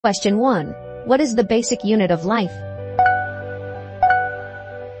Question 1. What is the basic unit of life?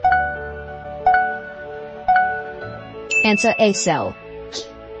 Answer A. Cell.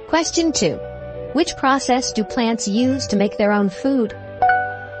 Question 2. Which process do plants use to make their own food?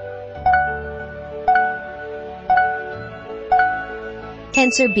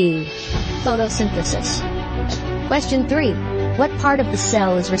 Answer B. Photosynthesis. Question 3. What part of the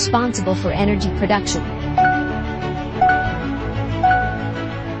cell is responsible for energy production?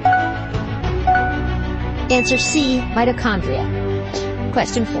 Answer C. Mitochondria.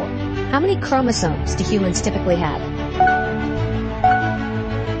 Question 4. How many chromosomes do humans typically have?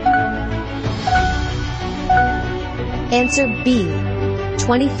 Answer B.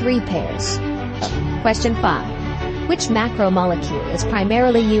 23 pairs. Question 5. Which macromolecule is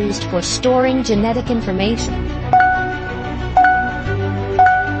primarily used for storing genetic information?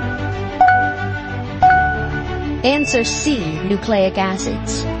 Answer C. Nucleic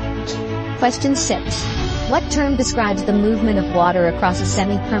acids. Question 6. What term describes the movement of water across a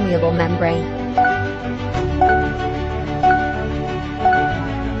semi-permeable membrane?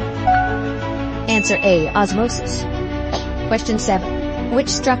 Answer A. Osmosis. Question 7. Which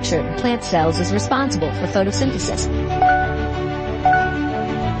structure in plant cells is responsible for photosynthesis?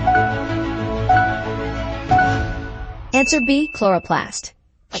 Answer B. Chloroplast.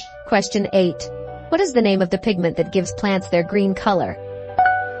 Question 8. What is the name of the pigment that gives plants their green color?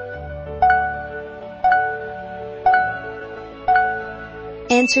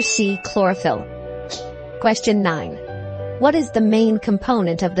 Answer C. Chlorophyll. Question 9. What is the main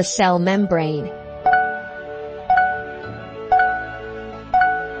component of the cell membrane?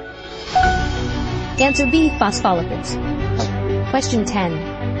 Answer B. Phospholipids. Question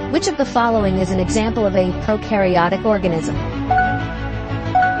 10. Which of the following is an example of a prokaryotic organism?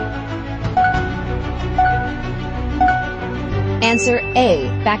 Answer A.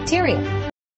 Bacteria.